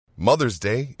Mother's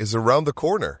Day is around the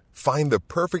corner. Find the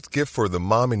perfect gift for the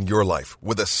mom in your life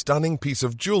with a stunning piece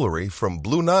of jewelry from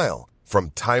Blue Nile.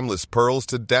 From timeless pearls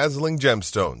to dazzling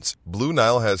gemstones, Blue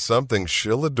Nile has something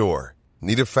she'll adore.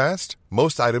 Need it fast?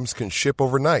 Most items can ship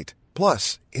overnight.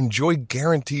 Plus, enjoy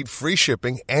guaranteed free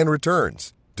shipping and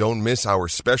returns. Don't miss our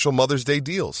special Mother's Day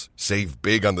deals. Save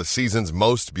big on the season's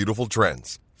most beautiful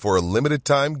trends. For a limited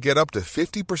time, get up to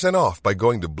 50% off by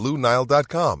going to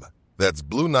BlueNile.com. That's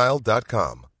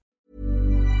BlueNile.com.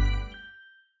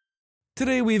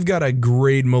 Today we've got a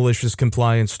great malicious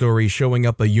compliance story showing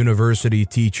up a university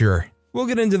teacher. We'll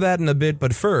get into that in a bit,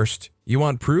 but first, you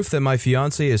want proof that my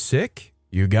fiancé is sick?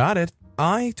 You got it.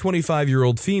 I,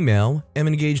 25-year-old female, am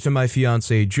engaged to my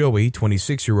fiancé Joey,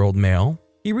 26-year-old male.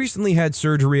 He recently had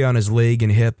surgery on his leg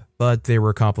and hip, but there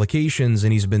were complications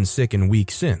and he's been sick and weak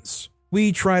since.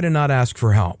 We try to not ask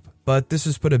for help, but this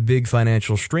has put a big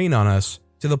financial strain on us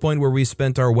to the point where we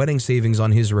spent our wedding savings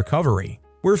on his recovery.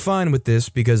 We're fine with this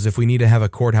because if we need to have a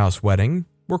courthouse wedding,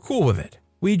 we're cool with it.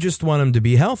 We just want him to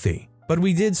be healthy, but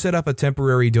we did set up a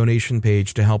temporary donation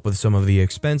page to help with some of the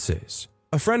expenses.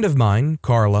 A friend of mine,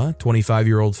 Carla,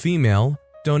 25-year-old female,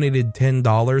 donated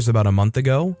 $10 about a month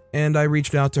ago, and I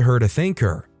reached out to her to thank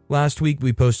her. Last week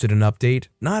we posted an update,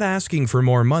 not asking for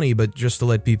more money but just to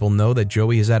let people know that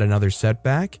Joey has had another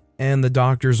setback and the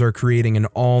doctors are creating an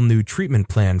all-new treatment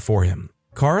plan for him.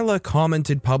 Carla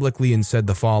commented publicly and said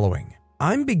the following: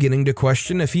 "I'm beginning to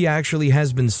question if he actually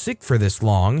has been sick for this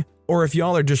long or if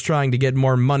y'all are just trying to get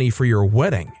more money for your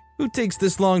wedding. Who takes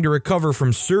this long to recover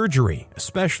from surgery,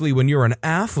 especially when you're an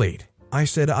athlete?" I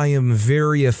said I am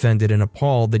very offended and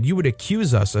appalled that you would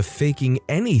accuse us of faking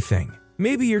anything.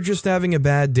 Maybe you're just having a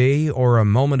bad day or a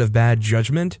moment of bad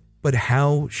judgment, but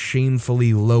how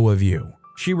shamefully low of you.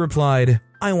 She replied,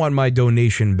 "I want my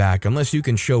donation back unless you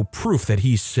can show proof that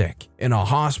he's sick, in a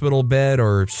hospital bed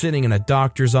or sitting in a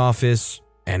doctor's office.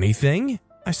 Anything?"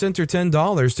 I sent her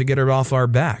 $10 to get her off our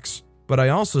backs, but I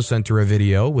also sent her a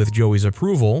video with Joey's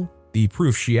approval, the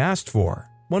proof she asked for.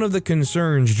 One of the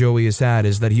concerns Joey has had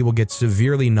is that he will get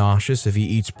severely nauseous if he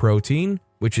eats protein,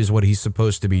 which is what he's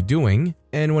supposed to be doing,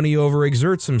 and when he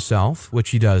overexerts himself,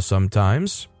 which he does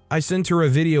sometimes. I sent her a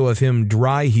video of him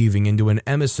dry heaving into an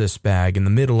emesis bag in the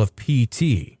middle of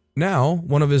PT. Now,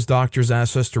 one of his doctors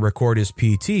asked us to record his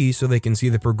PT so they can see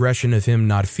the progression of him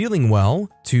not feeling well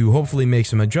to hopefully make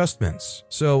some adjustments.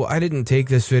 So I didn't take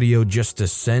this video just to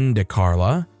send to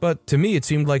Carla, but to me it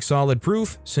seemed like solid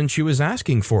proof since she was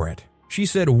asking for it. She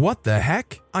said, "What the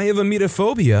heck? I have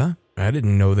emetophobia." I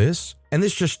didn't know this, and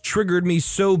this just triggered me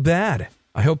so bad.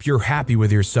 I hope you're happy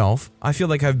with yourself. I feel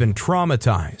like I've been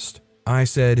traumatized. I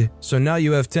said, "So now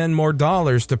you have $10 more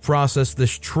to process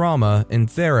this trauma in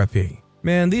therapy."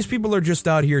 Man, these people are just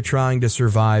out here trying to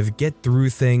survive, get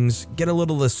through things, get a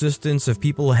little assistance if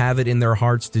people have it in their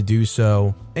hearts to do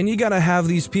so. And you gotta have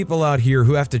these people out here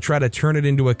who have to try to turn it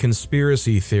into a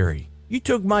conspiracy theory. You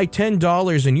took my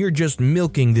 $10 and you're just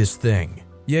milking this thing.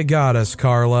 You got us,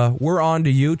 Carla. We're on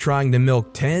to you trying to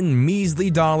milk $10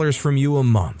 measly from you a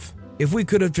month. If we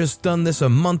could have just done this a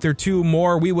month or two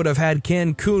more, we would have had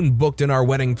Cancun booked in our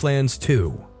wedding plans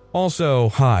too. Also,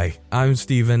 hi, I'm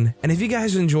Steven, and if you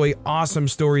guys enjoy awesome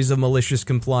stories of malicious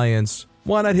compliance,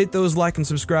 why not hit those like and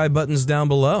subscribe buttons down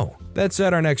below? That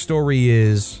said, our next story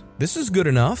is, this is good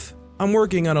enough. I'm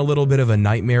working on a little bit of a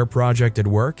nightmare project at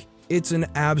work. It's an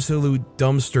absolute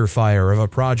dumpster fire of a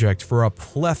project for a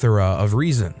plethora of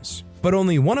reasons. But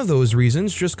only one of those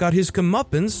reasons just got his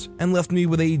comeuppance and left me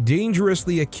with a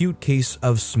dangerously acute case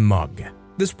of smug.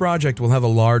 This project will have a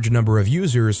large number of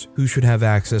users who should have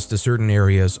access to certain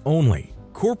areas only.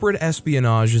 Corporate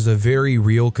espionage is a very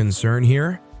real concern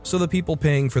here, so the people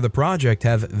paying for the project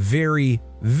have very,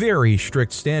 very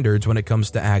strict standards when it comes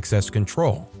to access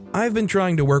control. I've been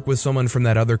trying to work with someone from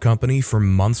that other company for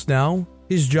months now.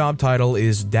 His job title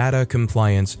is Data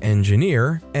Compliance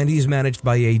Engineer, and he's managed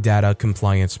by a Data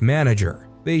Compliance Manager.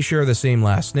 They share the same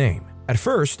last name. At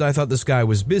first, I thought this guy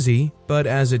was busy, but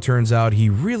as it turns out, he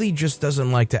really just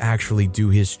doesn't like to actually do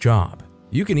his job.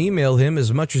 You can email him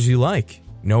as much as you like.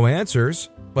 No answers,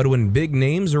 but when big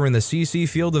names are in the CC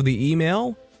field of the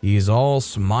email, he's all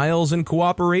smiles and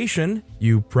cooperation.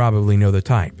 You probably know the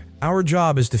type. Our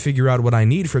job is to figure out what I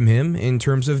need from him in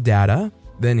terms of data.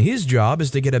 Then his job is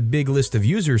to get a big list of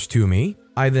users to me.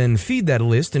 I then feed that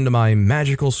list into my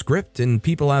magical script and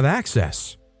people have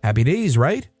access. Happy days,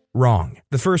 right? Wrong.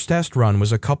 The first test run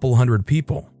was a couple hundred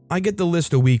people. I get the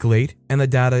list a week late and the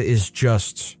data is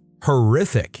just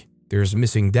horrific. There's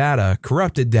missing data,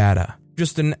 corrupted data,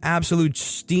 just an absolute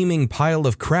steaming pile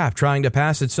of crap trying to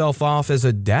pass itself off as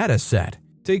a data set.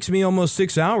 Takes me almost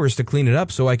 6 hours to clean it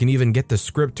up so I can even get the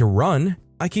script to run.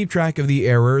 I keep track of the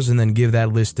errors and then give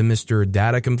that list to Mr.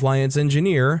 Data Compliance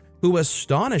Engineer, who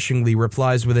astonishingly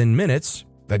replies within minutes,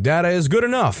 "The data is good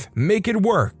enough, make it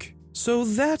work." So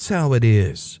that's how it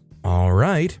is.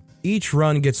 Alright, each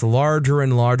run gets larger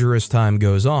and larger as time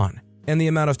goes on, and the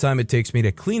amount of time it takes me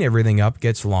to clean everything up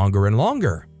gets longer and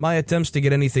longer. My attempts to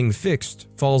get anything fixed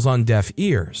falls on deaf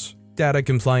ears. Data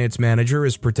Compliance Manager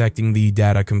is protecting the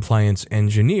Data Compliance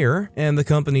Engineer, and the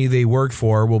company they work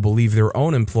for will believe their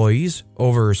own employees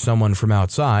over someone from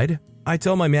outside. I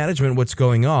tell my management what's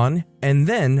going on, and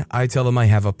then I tell them I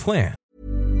have a plan.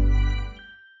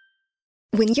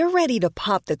 When you're ready to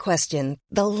pop the question,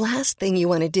 the last thing you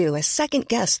want to do is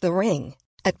second-guess the ring.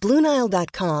 At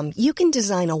BlueNile.com, you can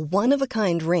design a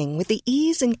one-of-a-kind ring with the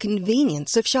ease and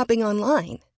convenience of shopping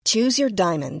online. Choose your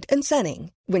diamond and setting.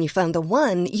 When you find the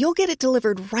one, you'll get it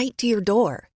delivered right to your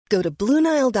door. Go to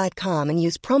BlueNile.com and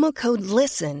use promo code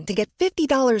LISTEN to get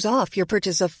 $50 off your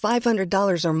purchase of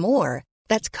 $500 or more.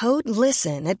 That's code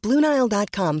LISTEN at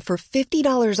BlueNile.com for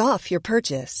 $50 off your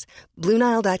purchase.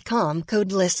 BlueNile.com,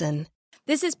 code LISTEN.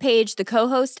 This is Paige, the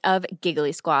co-host of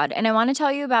Giggly Squad, and I want to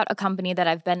tell you about a company that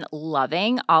I've been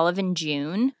loving, Olive &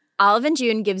 June. Olive &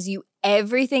 June gives you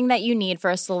everything that you need for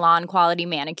a salon-quality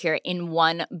manicure in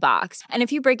one box. And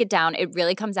if you break it down, it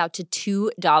really comes out to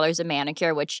 $2 a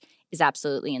manicure, which is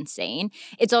absolutely insane.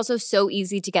 It's also so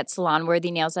easy to get salon-worthy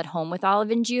nails at home with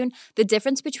Olive & June. The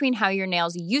difference between how your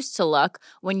nails used to look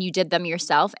when you did them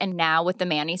yourself and now with the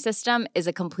Mani system is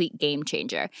a complete game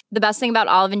changer. The best thing about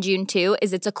Olive & June, too,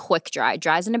 is it's a quick dry.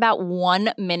 Dries in about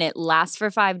 1 minute, lasts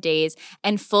for 5 days,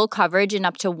 and full coverage in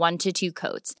up to 1 to 2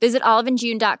 coats. Visit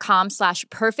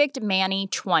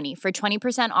oliveandjune.com/perfectmani20 for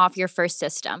 20% off your first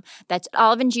system. That's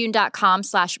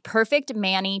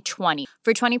oliveandjune.com/perfectmani20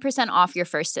 for 20% off your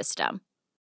first system.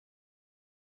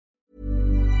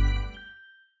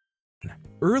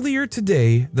 Earlier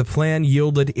today, the plan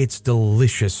yielded its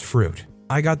delicious fruit.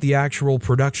 I got the actual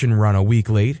production run a week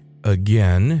late,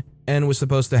 again, and was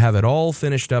supposed to have it all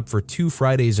finished up for 2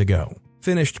 Fridays ago.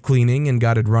 Finished cleaning and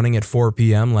got it running at 4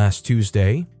 p.m. last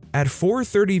Tuesday. At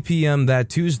 4:30 p.m. that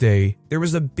Tuesday, there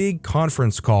was a big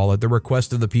conference call at the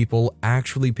request of the people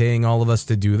actually paying all of us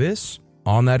to do this.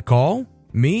 On that call,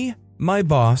 me, my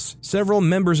boss, several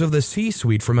members of the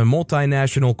C-suite from a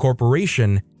multinational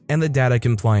corporation, and the Data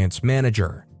Compliance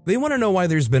Manager. They want to know why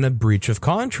there's been a breach of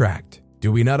contract.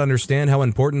 Do we not understand how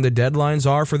important the deadlines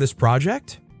are for this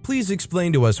project? Please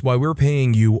explain to us why we're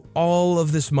paying you all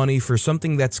of this money for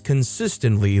something that's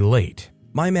consistently late.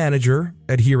 My manager,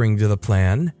 adhering to the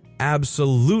plan,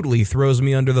 absolutely throws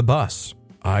me under the bus.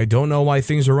 I don't know why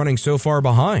things are running so far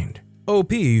behind.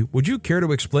 OP, would you care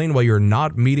to explain why you're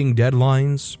not meeting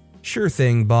deadlines? Sure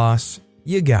thing, boss.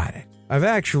 You got it. I've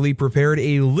actually prepared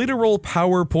a literal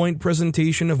PowerPoint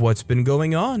presentation of what's been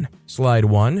going on. Slide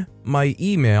 1, my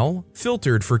email,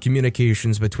 filtered for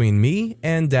communications between me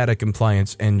and Data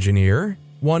Compliance Engineer,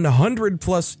 100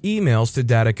 plus emails to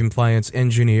Data Compliance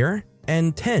Engineer,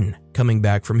 and 10 coming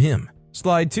back from him.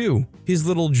 Slide 2, his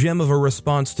little gem of a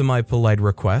response to my polite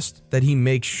request that he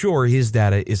makes sure his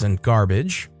data isn't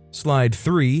garbage. Slide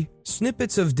 3,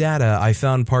 snippets of data I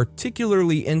found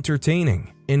particularly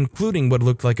entertaining, including what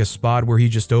looked like a spot where he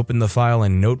just opened the file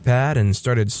in Notepad and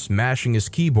started smashing his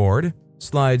keyboard.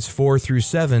 Slides 4 through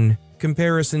 7,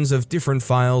 comparisons of different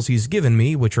files he's given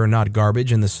me which are not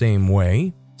garbage in the same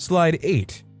way. Slide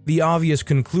 8, the obvious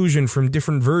conclusion from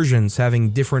different versions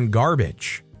having different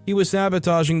garbage. He was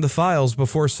sabotaging the files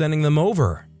before sending them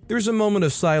over. There's a moment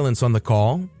of silence on the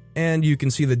call, and you can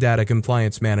see the Data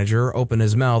Compliance Manager open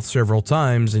his mouth several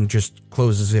times and just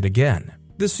closes it again.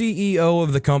 The CEO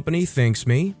of the company thanks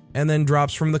me and then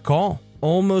drops from the call.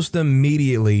 Almost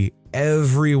immediately,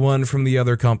 everyone from the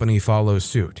other company follows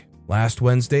suit. Last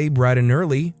Wednesday, bright and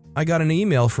early, I got an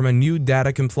email from a new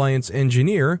Data Compliance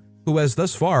Engineer who has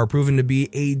thus far proven to be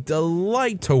a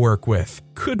delight to work with.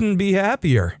 Couldn't be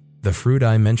happier. The fruit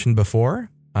I mentioned before?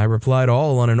 I replied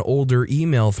all on an older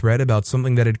email thread about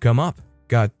something that had come up.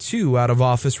 Got 2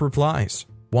 out-of-office replies,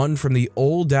 one from the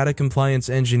old Data Compliance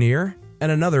Engineer and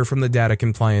another from the Data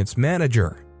Compliance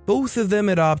Manager. Both of them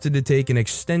had opted to take an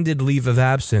extended leave of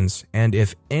absence, and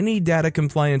if any data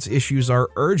compliance issues are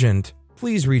urgent,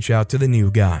 please reach out to the new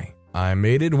guy. I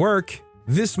made it work.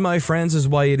 This, my friends, is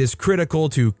why it is critical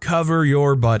to cover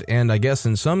your butt and, I guess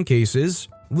in some cases,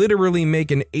 literally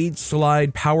make an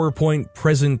 8-slide PowerPoint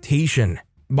presentation.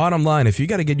 Bottom line, if you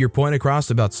got to get your point across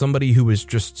about somebody who is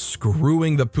just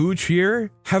screwing the pooch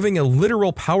here, having a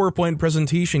literal PowerPoint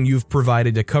presentation you've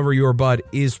provided to cover your butt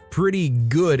is pretty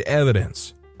good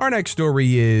evidence. Our next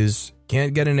story is,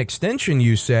 can't get an extension,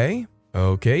 you say?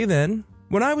 Okay then.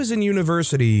 When I was in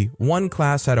university, one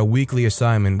class had a weekly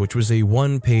assignment which was a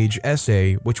one-page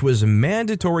essay which was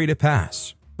mandatory to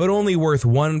pass, but only worth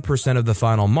 1% of the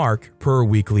final mark per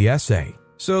weekly essay.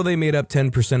 So they made up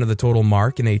 10% of the total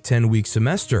mark in a 10-week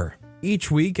semester. Each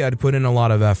week I'd put in a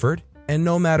lot of effort, and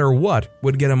no matter what,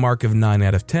 would get a mark of 9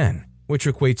 out of 10, which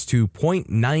equates to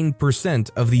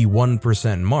 0.9% of the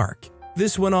 1% mark.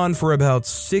 This went on for about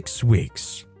 6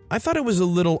 weeks. I thought it was a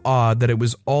little odd that it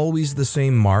was always the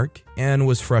same mark and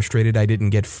was frustrated I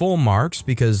didn't get full marks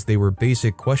because they were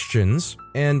basic questions,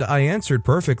 and I answered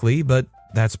perfectly, but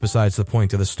that's besides the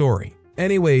point of the story.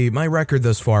 Anyway, my record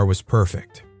thus far was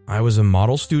perfect. I was a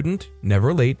model student,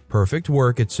 never late, perfect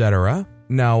work, etc.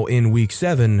 Now, in week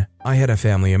 7, I had a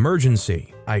family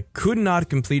emergency. I could not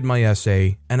complete my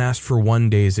essay and asked for 1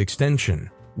 day's extension.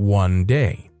 1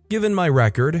 day. Given my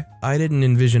record, I didn't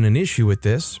envision an issue with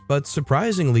this, but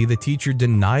surprisingly, the teacher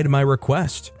denied my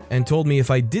request and told me if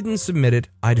I didn't submit it,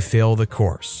 I'd fail the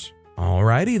course.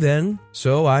 Alrighty then,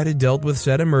 so I'd dealt with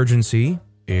said emergency.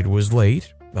 It was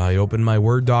late. I opened my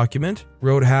Word document,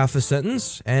 wrote half a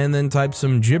sentence, and then typed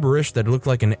some gibberish that looked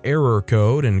like an error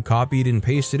code and copied and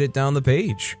pasted it down the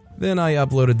page. Then I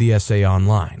uploaded the essay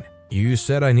online. You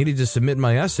said I needed to submit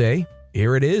my essay.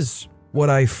 Here it is. What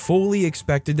I fully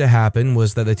expected to happen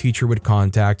was that the teacher would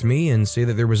contact me and say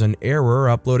that there was an error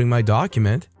uploading my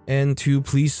document and to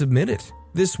please submit it.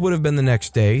 This would have been the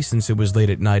next day since it was late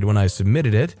at night when I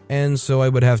submitted it, and so I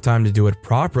would have time to do it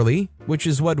properly, which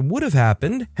is what would have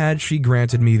happened had she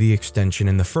granted me the extension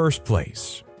in the first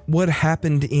place. What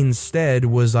happened instead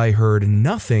was I heard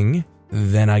nothing,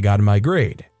 then I got my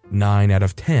grade, 9 out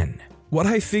of 10. What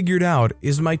I figured out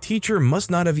is my teacher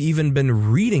must not have even been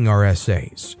reading our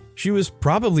essays. She was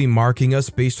probably marking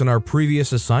us based on our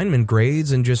previous assignment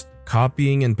grades and just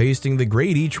copying and pasting the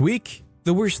grade each week.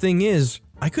 The worst thing is,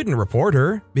 I couldn't report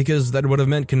her because that would have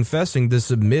meant confessing to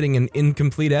submitting an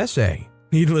incomplete essay.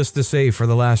 Needless to say, for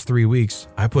the last 3 weeks,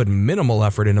 I put minimal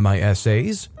effort into my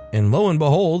essays, and lo and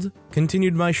behold,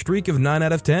 continued my streak of 9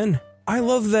 out of 10. I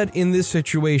love that in this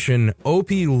situation, OP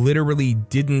literally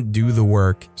didn't do the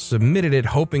work, submitted it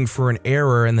hoping for an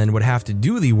error and then would have to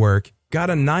do the work, got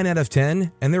a 9 out of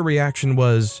 10, and their reaction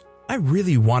was, I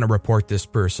really want to report this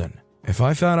person. If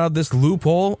I found out this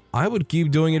loophole, I would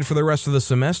keep doing it for the rest of the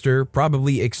semester,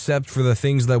 probably except for the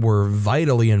things that were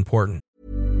vitally important.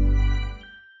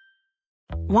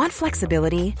 Want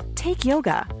flexibility? Take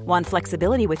yoga. Want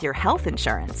flexibility with your health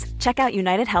insurance? Check out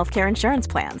United Healthcare Insurance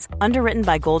Plans. Underwritten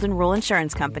by Golden Rule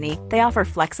Insurance Company, they offer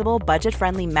flexible,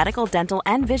 budget-friendly medical, dental,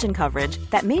 and vision coverage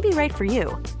that may be right for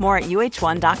you. More at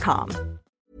uh1.com.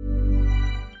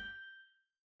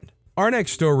 Our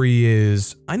next story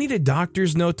is, I need a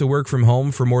doctor's note to work from home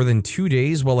for more than 2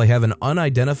 days while I have an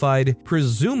unidentified,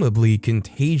 presumably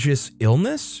contagious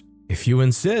illness? If you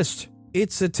insist.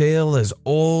 It's a tale as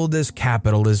old as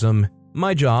capitalism.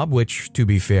 My job, which, to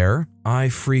be fair, I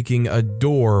freaking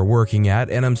adore working at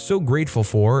and I'm so grateful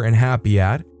for and happy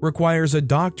at, requires a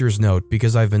doctor's note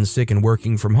because I've been sick and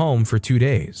working from home for 2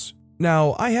 days.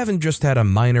 Now, I haven't just had a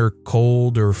minor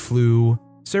cold or flu.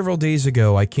 Several days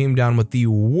ago, I came down with the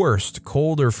worst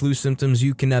cold or flu symptoms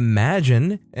you can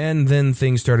imagine, and then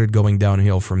things started going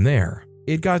downhill from there.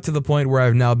 It got to the point where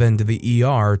I've now been to the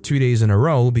ER 2 days in a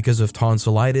row because of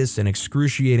tonsillitis and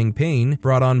excruciating pain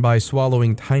brought on by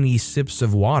swallowing tiny sips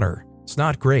of water. It's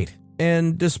not great.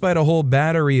 And despite a whole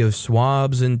battery of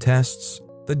swabs and tests,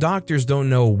 the doctors don't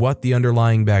know what the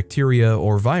underlying bacteria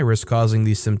or virus causing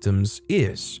these symptoms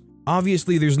is.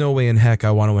 Obviously, there's no way in heck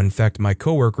I want to infect my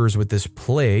coworkers with this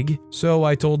plague, so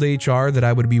I told HR that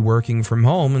I would be working from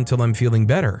home until I'm feeling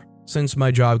better, since my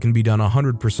job can be done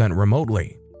 100%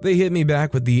 remotely. They hit me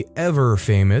back with the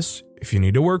ever-famous, if you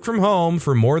need to work from home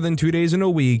for more than 2 days in a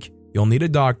week, you'll need a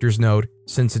doctor's note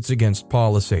since it's against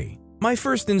policy. My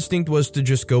first instinct was to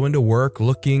just go into work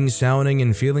looking, sounding,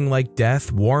 and feeling like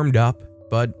death, warmed up,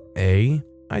 but A,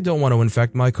 I don't want to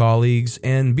infect my colleagues,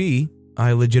 and B,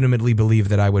 I legitimately believe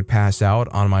that I would pass out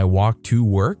on my walk to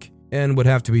work and would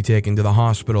have to be taken to the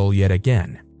hospital yet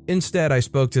again. Instead, I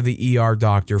spoke to the ER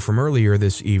doctor from earlier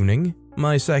this evening,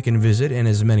 my second visit in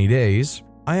as many days.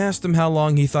 I asked him how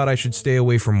long he thought I should stay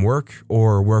away from work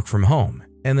or work from home,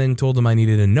 and then told him I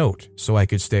needed a note so I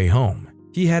could stay home.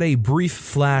 He had a brief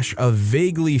flash of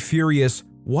vaguely furious,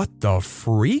 "What the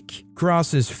freak?"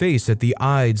 cross his face at the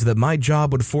odds that my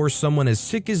job would force someone as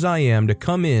sick as I am to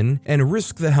come in and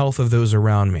risk the health of those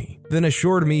around me, then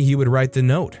assured me he would write the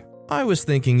note. I was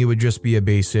thinking it would just be a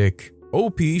basic,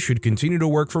 OP should continue to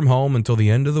work from home until the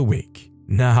end of the week.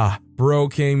 Nah, bro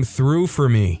came through for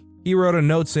me. He wrote a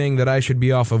note saying that I should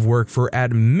be off of work for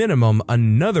at minimum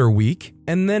another week,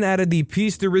 and then added the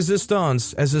piece de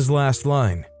resistance as his last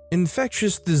line.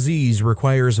 Infectious disease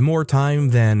requires more time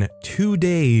than 2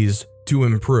 days to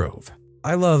improve.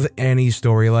 I love any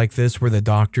story like this where the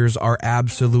doctors are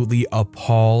absolutely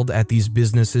appalled at these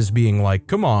businesses being like,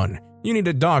 come on, you need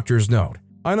a doctor's note.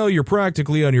 I know you're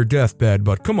practically on your deathbed,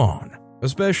 but come on.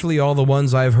 Especially all the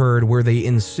ones I've heard where they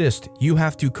insist you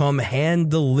have to come hand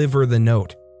deliver the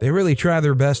note. They really try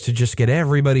their best to just get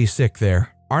everybody sick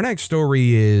there. Our next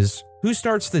story is, who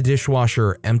starts the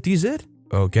dishwasher empties it?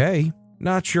 Okay.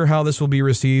 Not sure how this will be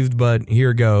received, but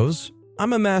here goes.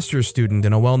 I'm a master's student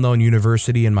in a well-known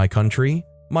university in my country.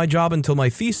 My job until my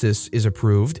thesis is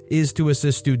approved is to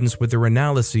assist students with their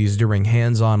analyses during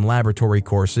hands-on laboratory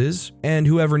courses and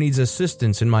whoever needs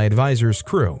assistance in my advisor's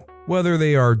crew. Whether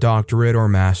they are doctorate or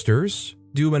masters,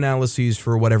 do analyses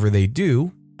for whatever they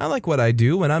do. I like what I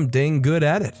do and I'm dang good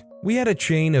at it. We had a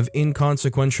chain of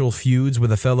inconsequential feuds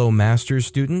with a fellow master's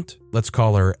student, let's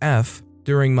call her F,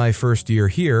 during my first year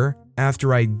here,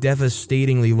 after I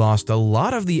devastatingly lost a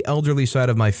lot of the elderly side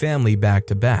of my family back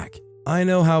to back. I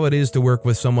know how it is to work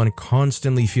with someone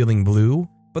constantly feeling blue,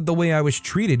 but the way I was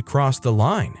treated crossed the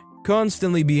line.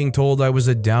 Constantly being told I was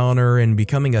a downer and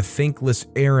becoming a thankless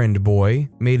errand boy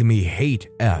made me hate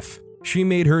F. She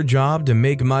made her job to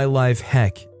make my life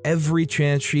heck every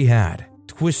chance she had,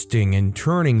 twisting and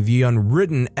turning the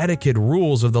unwritten etiquette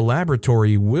rules of the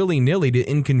laboratory willy-nilly to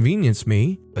inconvenience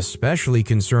me, especially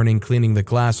concerning cleaning the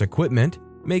class equipment,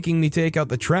 making me take out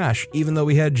the trash even though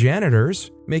we had janitors,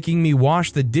 making me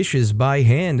wash the dishes by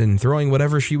hand and throwing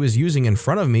whatever she was using in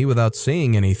front of me without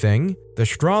saying anything. The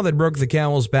straw that broke the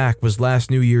camel's back was last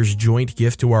New Year's joint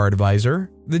gift to our advisor.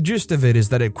 The gist of it is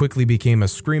that it quickly became a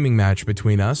screaming match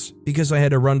between us because I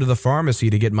had to run to the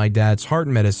pharmacy to get my dad's heart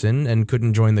medicine and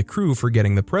couldn't join the crew for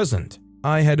getting the present.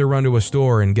 I had to run to a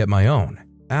store and get my own.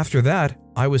 After that,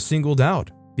 I was singled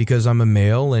out because I'm a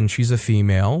male and she's a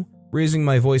female. Raising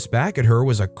my voice back at her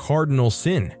was a cardinal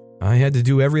sin. I had to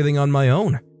do everything on my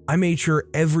own. I made sure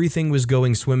everything was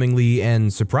going swimmingly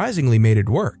and surprisingly made it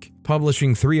work,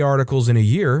 publishing 3 articles in a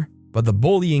year, but the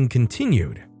bullying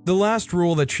continued. The last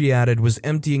rule that she added was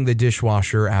emptying the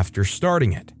dishwasher after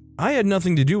starting it. I had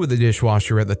nothing to do with the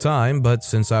dishwasher at the time, but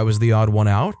since I was the odd one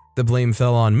out, the blame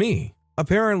fell on me.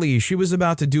 Apparently, she was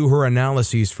about to do her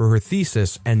analyses for her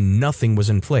thesis and nothing was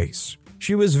in place.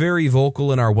 She was very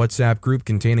vocal in our WhatsApp group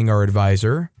containing our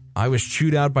advisor. I was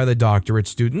chewed out by the doctorate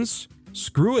students.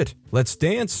 Screw it, let's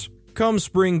dance. Come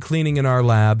spring cleaning in our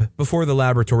lab, before the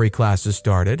laboratory classes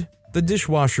started, the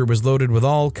dishwasher was loaded with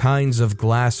all kinds of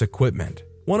glass equipment.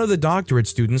 One of the doctorate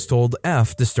students told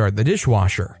F to start the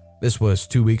dishwasher. This was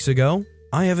 2 weeks ago.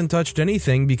 I haven't touched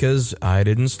anything because I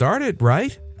didn't start it,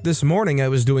 right? This morning I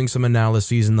was doing some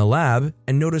analyses in the lab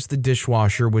and noticed the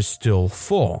dishwasher was still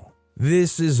full.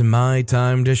 This is my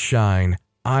time to shine.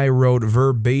 I wrote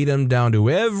verbatim down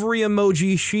to every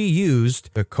emoji she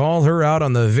used to call her out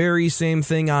on the very same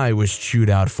thing I was chewed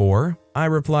out for. I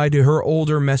replied to her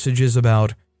older messages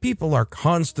about, people are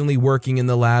constantly working in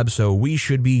the lab so we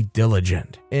should be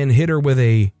diligent, and hit her with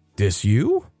a, "Dis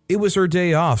you?" It was her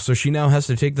day off, so she now has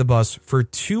to take the bus for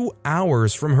 2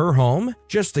 hours from her home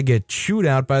just to get chewed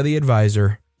out by the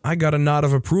advisor. I got a nod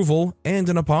of approval and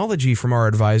an apology from our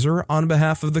advisor on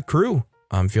behalf of the crew.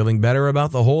 I'm feeling better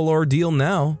about the whole ordeal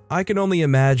now. I can only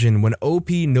imagine when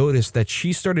OP noticed that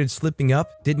she started slipping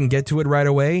up, didn't get to it right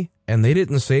away, and they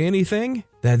didn't say anything,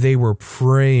 that they were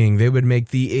praying they would make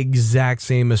the exact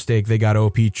same mistake they got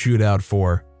OP chewed out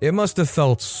for. It must have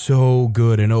felt so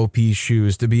good in OP's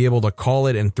shoes to be able to call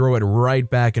it and throw it right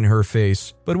back in her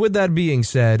face. But with that being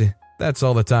said, that's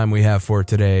all the time we have for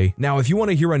today. Now, if you want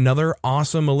to hear another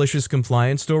awesome malicious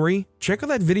compliance story, check out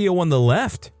that video on the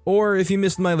left. Or if you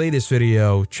missed my latest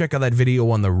video, check out that video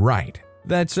on the right.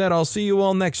 That said, I'll see you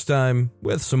all next time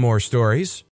with some more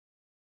stories.